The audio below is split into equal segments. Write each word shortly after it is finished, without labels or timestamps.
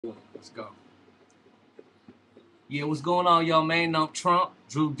Let's go. Yeah, what's going on, y'all, man? I'm Trump,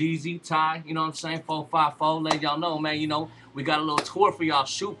 Drew, DZ, Ty, you know what I'm saying? 454, let y'all know, man, you know, we got a little tour for y'all,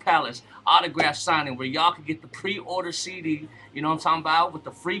 Shoe Palace, autograph signing, where y'all can get the pre-order CD, you know what I'm talking about, with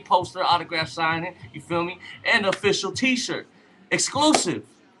the free poster, autograph signing, you feel me? And the official t-shirt, exclusive,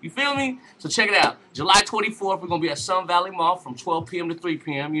 you feel me? So check it out, July 24th, we're going to be at Sunvalley Mall from 12 p.m. to 3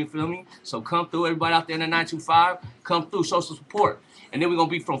 p.m., you feel me? So come through, everybody out there in the 925, come through, show some support. And then we're going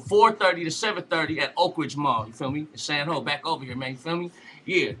to be from 4:30 to 7:30 at Oakridge Mall, you feel me? In San Ho, back over here, man, you feel me?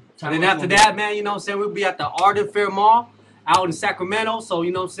 Yeah. And then after that, man, you know what I'm saying, we'll be at the Arden Mall out in Sacramento. So,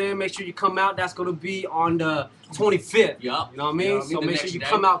 you know what I'm saying, make sure you come out. That's going to be on the 25th. Yup. You know what I mean? So make sure you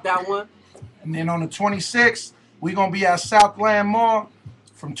come out that one. And then on the 26th, we're going to be at Southland Mall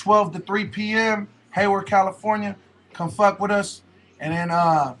from 12 to 3 p.m., Hayward, California. Come fuck with us. And then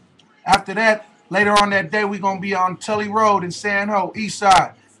after that, later on that day, we're going to be on Tully Rd in San Ho, East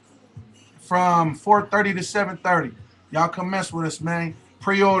Side, from 4:30 to 7:30. Y'all come mess with us, man.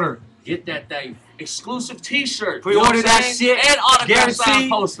 Pre-order. Get that thing. Exclusive t-shirt. Pre-order you know that shit. And autograph sign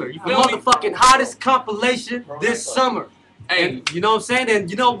poster. You feel me? Motherfucking hottest compilation this summer. Hey. And, you know what I'm saying? And,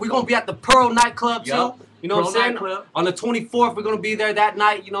 you know, we're going to be at the Pearl Nightclub, too. Yep. You know what I'm saying? Nightclub. On the 24th, we're going to be there that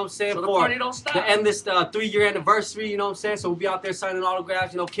night, you know what I'm saying? So the for party don't stop. to end this 3-year anniversary, you know what I'm saying? So we'll be out there signing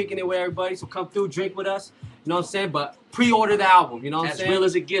autographs, you know, kicking it with everybody. So come through, drink with us, you know what I'm saying? But pre-order the album, you know what I'm saying? As real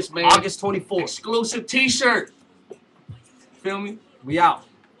as it gets, man. August 24th. Exclusive t-shirt. Feel me? We out.